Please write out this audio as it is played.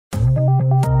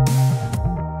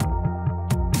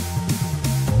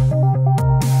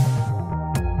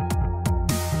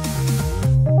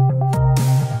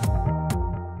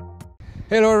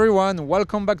Hello everyone,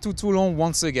 welcome back to Toulon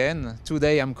once again.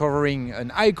 Today I'm covering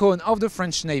an icon of the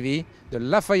French Navy, the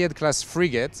La Fayette-class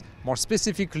Frigate, more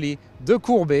specifically the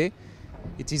Courbet.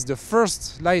 It is the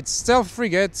first light stealth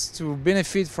frigate to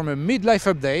benefit from a mid-life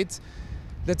update.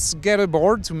 Let's get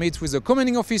aboard to meet with the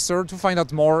commanding officer to find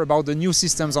out more about the new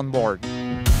systems on board.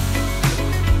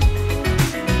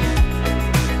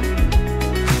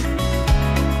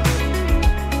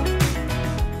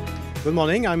 Good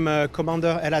morning, I'm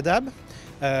Commander El Adab.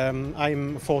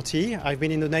 I'm 40. I've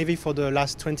been in the Navy for the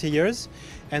last 20 years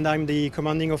and I'm the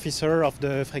commanding officer of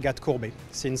the frigate Courbet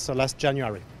since last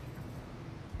January.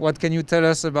 What can you tell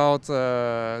us about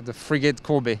the frigate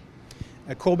Courbet?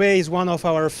 Courbet is one of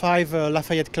our 5 La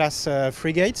Fayette-class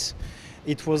frigates.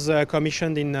 It was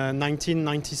commissioned in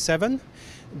 1997.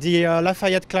 The La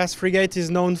Fayette-class frigate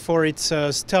is known for its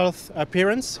stealth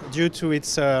appearance due to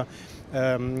its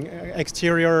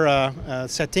exterior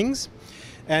settings.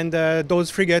 And those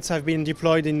frigates have been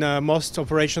deployed in most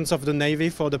operations of the Navy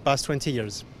for the past 20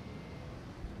 years.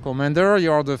 Commander,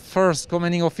 you are the first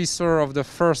commanding officer of the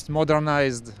first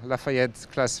modernized La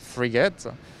Fayette-class frigate.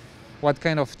 What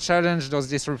kind of challenge does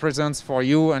this represent for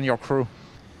you and your crew?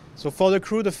 So for the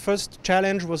crew, the first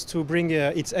challenge was to bring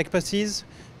its expertise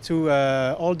to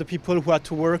all the people who had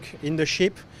to work in the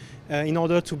ship in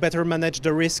order to better manage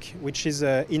the risk which is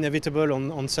inevitable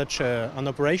on such an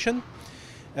operation.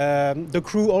 The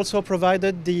crew also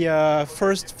provided the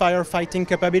first firefighting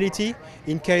capability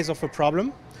in case of a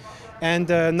problem. And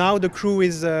now the crew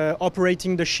is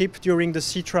operating the ship during the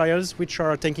sea trials, which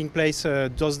are taking place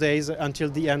those days until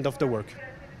the end of the work.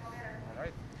 All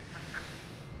right.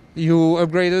 You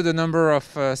upgraded a number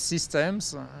of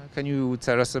systems. Can you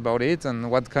tell us about it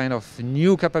and what kind of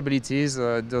new capabilities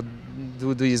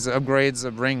do these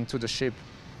upgrades bring to the ship?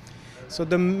 So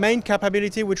the main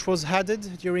capability which was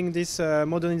added during this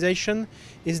modernization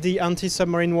is the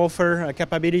anti-submarine warfare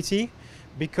capability,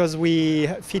 because we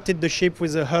fitted the ship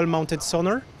with a hull-mounted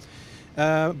sonar.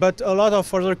 But a lot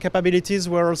of other capabilities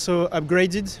were also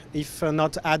upgraded, if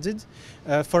not added.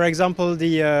 For example,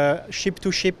 the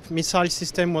ship-to-ship missile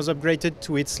system was upgraded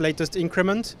to its latest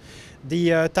increment.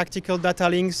 The tactical data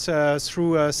links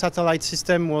through a satellite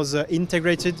system was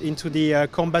integrated into the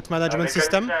combat management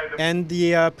system, and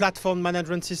the platform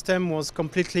management system was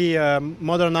completely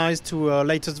modernized to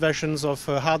latest versions of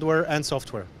hardware and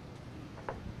software.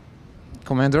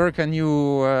 Commander, can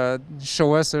you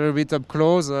show us a little bit up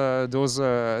close those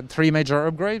 3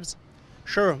 major upgrades?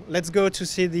 Sure. Let's go to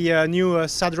see the new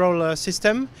SADRAL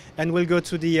system, and we'll go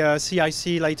to the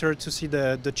CIC later to see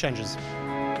the changes.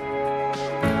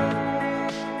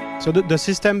 So the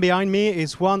system behind me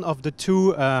is one of the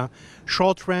 2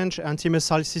 short-range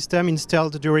anti-missile systems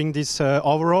installed during this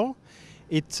overhaul.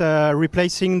 It's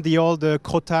replacing the old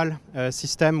Crotale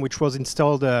system which was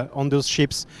installed on those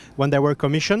ships when they were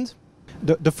commissioned.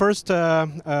 The first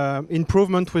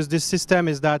improvement with this system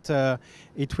is that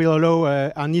it will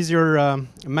allow an easier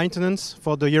maintenance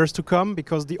for the years to come,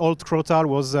 because the old Crotale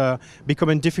was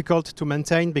becoming difficult to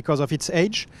maintain because of its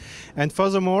age. And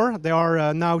furthermore, there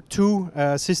are now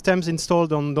 2 systems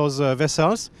installed on those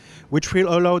vessels, which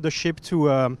will allow the ship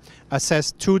to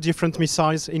assess 2 different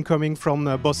missiles incoming from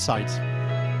both sides.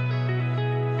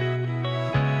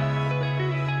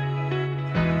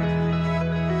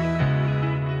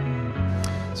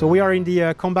 So we are in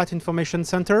the Combat Information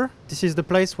Center. This is the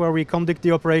place where we conduct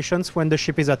the operations when the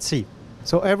ship is at sea.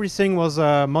 So everything was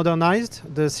modernized.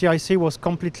 The CIC was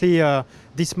completely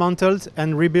dismantled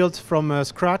and rebuilt from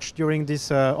scratch during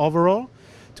this overhaul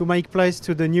to make place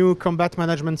to the new combat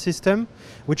management system,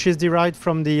 which is derived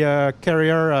from the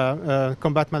carrier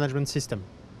combat management system.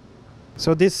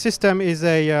 So this system is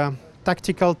a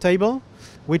tactical table,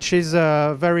 which is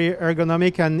very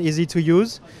ergonomic and easy to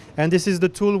use. And this is the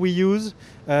tool we use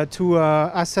to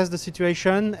assess the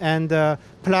situation and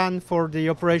plan for the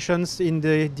operations in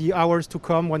the hours to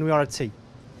come when we are at sea.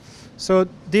 So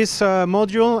this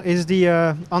module is the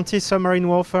anti-submarine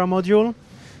warfare module.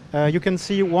 You can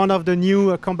see one of the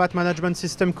new combat management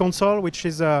system console, which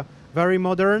is very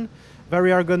modern,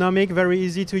 very ergonomic, very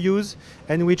easy to use,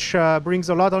 and which brings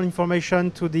a lot of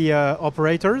information to the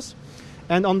operators.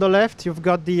 And on the left, you've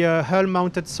got the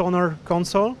hull-mounted sonar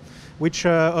console, which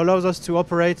allows us to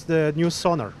operate the new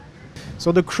sonar.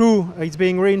 So the crew is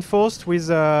being reinforced with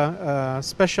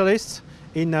specialists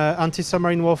in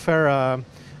anti-submarine warfare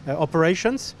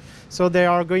operations. So they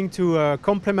are going to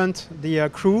complement the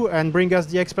crew and bring us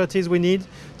the expertise we need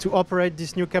to operate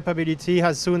this new capability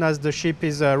as soon as the ship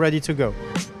is ready to go.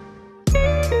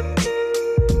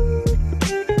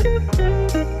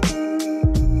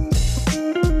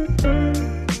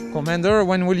 Commander,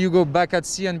 when will you go back at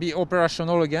sea and be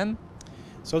operational again?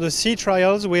 So the sea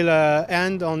trials will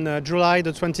end on July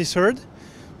the 23rd.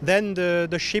 Then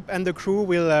the ship and the crew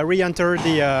will re-enter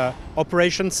the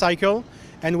operation cycle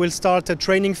and will start a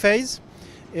training phase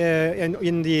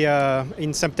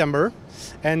in September.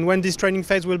 And when this training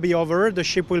phase will be over, the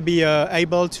ship will be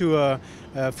able to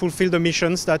fulfill the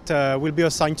missions that will be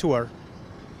assigned to her.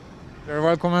 Very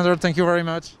well, Commander. Thank you very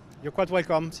much. You're quite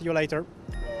welcome. See you later.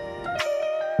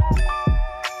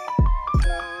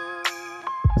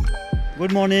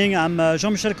 Good morning, I'm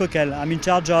Jean-Michel Coquel. I'm in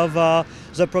charge of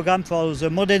the program for the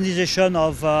modernization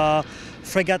of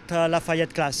Frégate La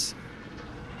Fayette-class.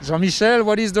 Jean-Michel,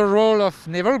 what is the role of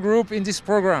Naval Group in this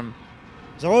program?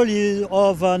 The role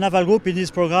of Naval Group in this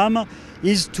program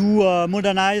is to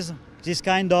modernize this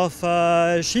kind of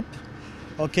ship,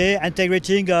 okay,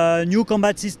 integrating a new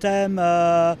combat system,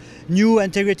 new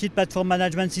integrated platform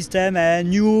management system,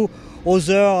 and new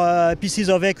other pieces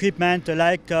of equipment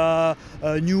like a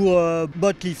new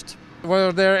boat lift.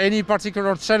 Were there any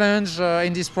particular challenge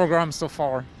in this program so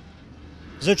far?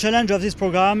 The challenge of this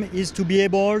program is to be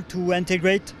able to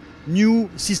integrate new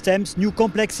systems, new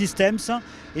complex systems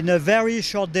in a very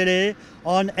short delay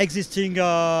on existing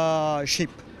ship.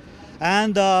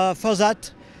 And for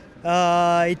that,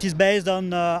 it is based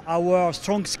on our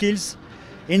strong skills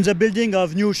in the building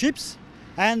of new ships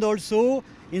and also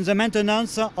in the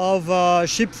maintenance of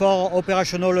ship for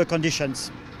operational conditions.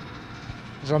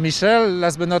 Jean-Michel,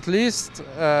 last but not least,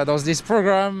 does this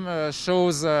program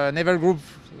shows Naval Group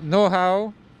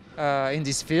know-how in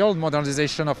this field,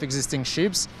 modernization of existing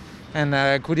ships,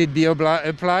 and could it be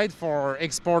applied for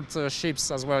export ships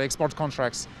as well, export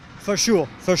contracts? For sure,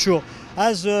 for sure.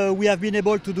 As we have been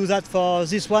able to do that for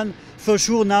this one, for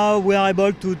sure now we are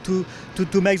able to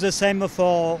make the same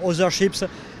for other ships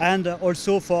and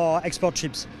also for export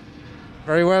ships.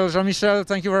 Very well, Jean-Michel,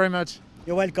 thank you very much.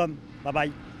 You're welcome.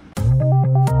 Bye-bye.